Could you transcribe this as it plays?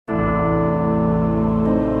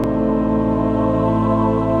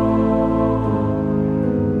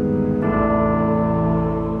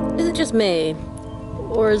just me?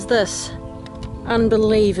 Or is this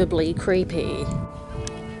unbelievably creepy?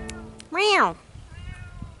 Meow.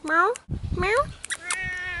 Meow. Meow.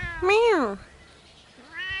 Meow.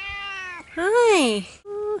 Hi.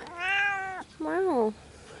 Wow.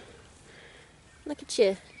 Look at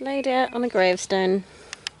you, laid out on a gravestone.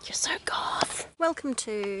 You're so goth. Welcome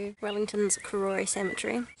to Wellington's Karori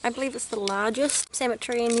Cemetery. I believe it's the largest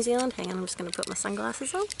cemetery in New Zealand. Hang on, I'm just going to put my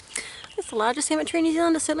sunglasses on. It's the largest cemetery in New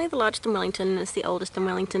Zealand. It's certainly the largest in Wellington. It's the oldest in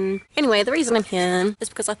Wellington. Anyway, the reason I'm here is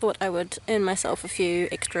because I thought I would earn myself a few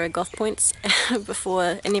extra goth points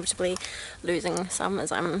before inevitably losing some,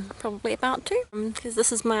 as I'm probably about to. Because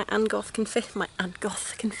this is my UnGoth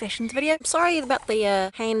confessions video. I'm sorry about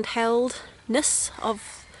the handheldness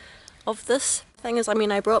of this. Thing is, I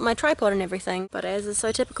mean, I brought my tripod and everything, but as is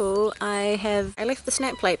so typical, I left the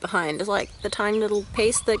snap plate behind. It's like the tiny little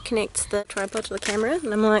piece that connects the tripod to the camera,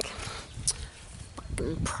 and I'm like,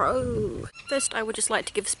 fucking pro. First, I would just like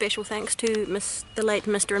to give special thanks to the late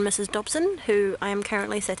Mr. and Mrs. Dobson, who I am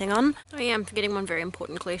currently sitting on. Oh yeah, I'm forgetting one very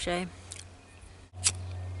important cliche.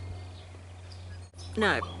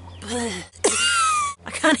 No. I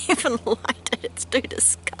can't even light it, it's too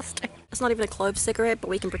disgusting. It's not even a clove cigarette, but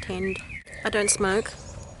we can pretend. I don't smoke,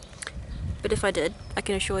 but if I did, I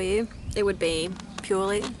can assure you, it would be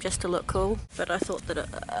purely just to look cool. But I thought that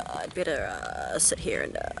I'd better sit here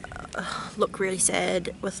and look really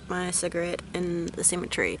sad with my cigarette in the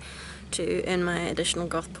cemetery to earn my additional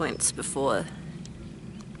goth points before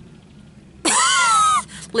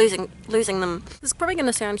losing them. This is probably going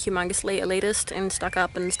to sound humongously elitist and stuck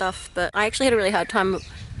up and stuff, but I actually had a really hard time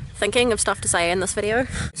thinking of stuff to say in this video.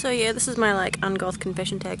 So yeah, this is my like UnGoth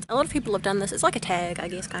confession tag. A lot of people have done this. It's like a tag, I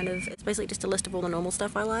guess, kind of. It's basically just a list of all the normal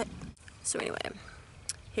stuff I like. So anyway,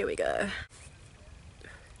 here we go.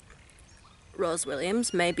 Ros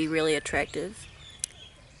Williams may be really attractive,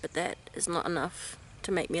 but that is not enough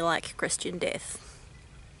to make me like Christian death.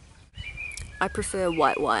 I prefer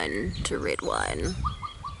white wine to red wine.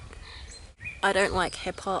 I don't like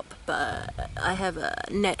hip-hop, but I have a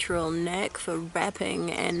natural knack for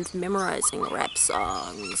rapping and memorizing rap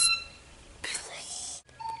songs.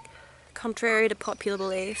 Contrary to popular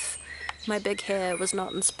belief, my big hair was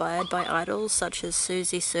not inspired by idols such as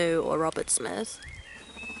Susie Sue or Robert Smith.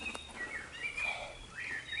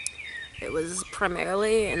 It was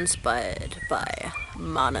primarily inspired by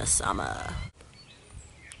Mana Summer.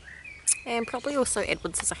 And probably also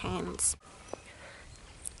Edward Scissorhands.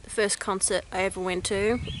 First concert I ever went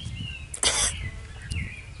to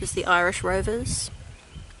was the Irish Rovers.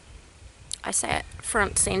 I sat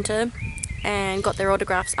front centre and got their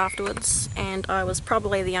autographs afterwards, and I was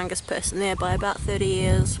probably the youngest person there by about 30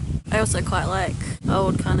 years. I also quite like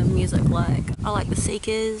old kind of music, I like the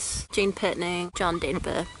Seekers, Gene Pitney, John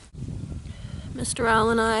Denver. Mr. Al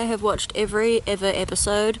and I have watched every ever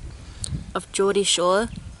episode of Geordie Shore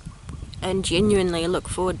and genuinely look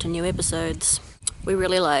forward to new episodes. We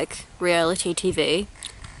really like reality TV.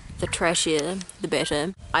 The trashier, the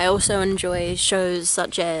better. I also enjoy shows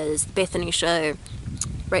such as The Bethany Show,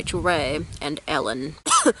 Rachel Ray, and Ellen.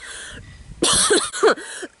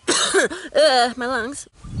 My lungs.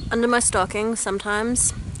 Under my stocking,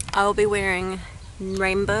 sometimes, I'll be wearing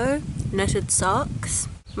rainbow knitted socks.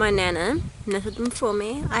 My Nana knitted them for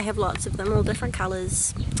me. I have lots of them, all different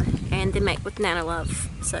colours, and they're made with Nana love,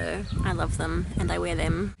 so I love them and I wear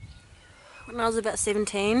them. When I was about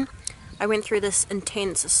 17, I went through this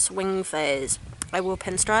intense swing phase. I wore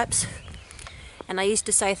pinstripes, and I used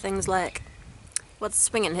to say things like, "What's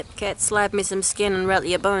swinging, hip cat? Slap me some skin and rattle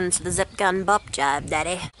your bones to the zip gun bop job,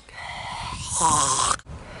 daddy."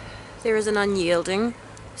 There is an unyielding,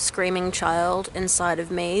 screaming child inside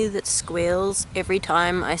of me that squeals every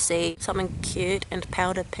time I see something cute and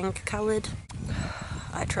powder pink coloured.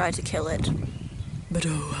 I try to kill it, but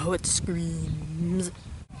oh, how it screams.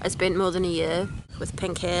 I spent more than a year with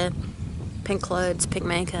pink hair, pink clothes, pink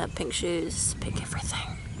makeup, pink shoes, pink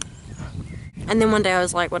everything. And then one day I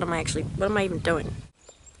was like, what am I even doing?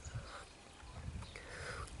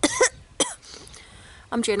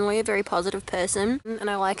 I'm generally a very positive person, and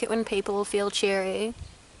I like it when people feel cheery.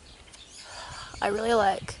 I really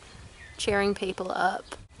like cheering people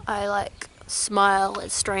up. I like smile at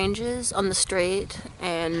strangers on the street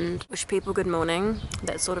and wish people good morning,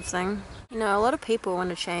 that sort of thing. You know, a lot of people want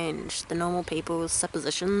to change the normal people's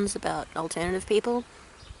suppositions about alternative people,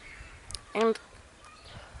 and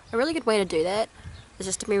a really good way to do that is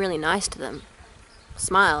just to be really nice to them.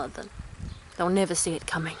 Smile at them. They'll never see it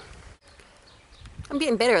coming. I'm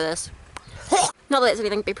getting better at this. Not that it's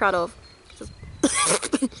anything to be proud of.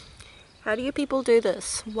 How do you people do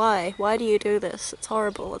this? Why? Why do you do this? It's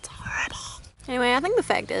horrible. It's horrible. Anyway, I think the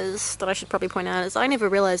fact is, that I should probably point out, is I never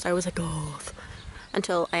realised I was a goth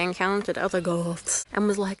until I encountered other goths and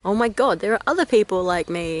was like, oh my god, there are other people like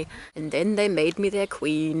me. And then they made me their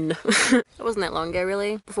queen. It wasn't that long ago,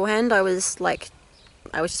 really. Beforehand, I was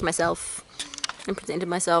just myself and presented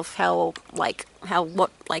myself how it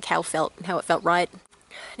felt right.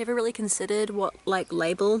 Never really considered what, like,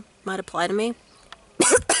 label might apply to me.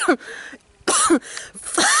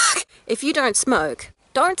 Fuck! If you don't smoke,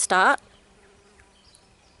 don't start.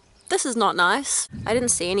 This is not nice. I didn't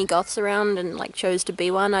see any goths around and, like, chose to be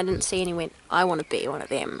one. I didn't see any went, I want to be one of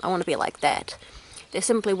them. I want to be like that. There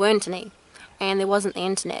simply weren't any. And there wasn't the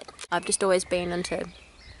internet. I've just always been into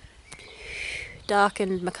dark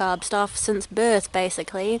and macabre stuff since birth,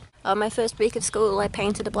 basically. On my first week of school, I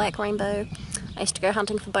painted a black rainbow. I used to go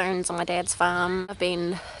hunting for bones on my dad's farm. I've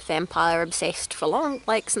been vampire obsessed for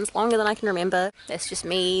since longer than I can remember. That's just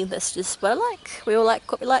me. That's just what I like. We all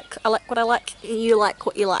like what we like. I like what I like. You like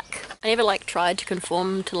what you like. I never, like, tried to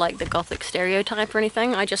conform to, like, the gothic stereotype or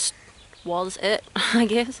anything. I just was it, I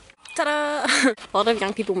guess. Ta-da! A lot of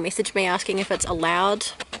young people message me asking if it's allowed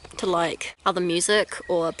to like other music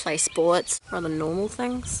or play sports or other normal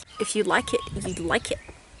things. If you like it, you like it.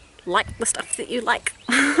 Like the stuff that you like.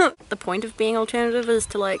 The point of being alternative is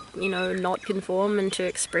to, like, you know, not conform and to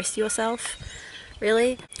express yourself,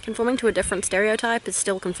 really. Conforming to a different stereotype is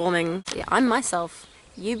still conforming. Yeah, I'm myself.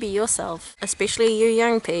 You be yourself. Especially you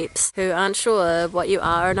young peeps who aren't sure what you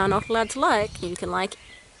are and are not allowed to like. You can like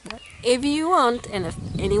whatever you want, and if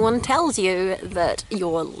anyone tells you that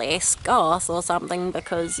you're less goth or something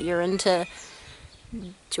because you're into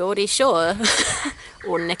Geordie Shore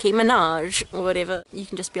or Nicki Minaj or whatever, you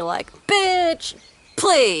can just be like, bitch,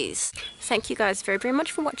 please. Thank you guys very, very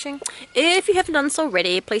much for watching. If you haven't done so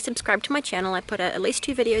already, please subscribe to my channel. I put out at least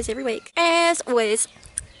 2 videos every week. As always,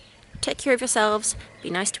 take care of yourselves, be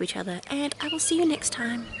nice to each other, and I will see you next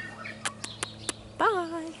time.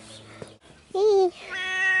 Bye.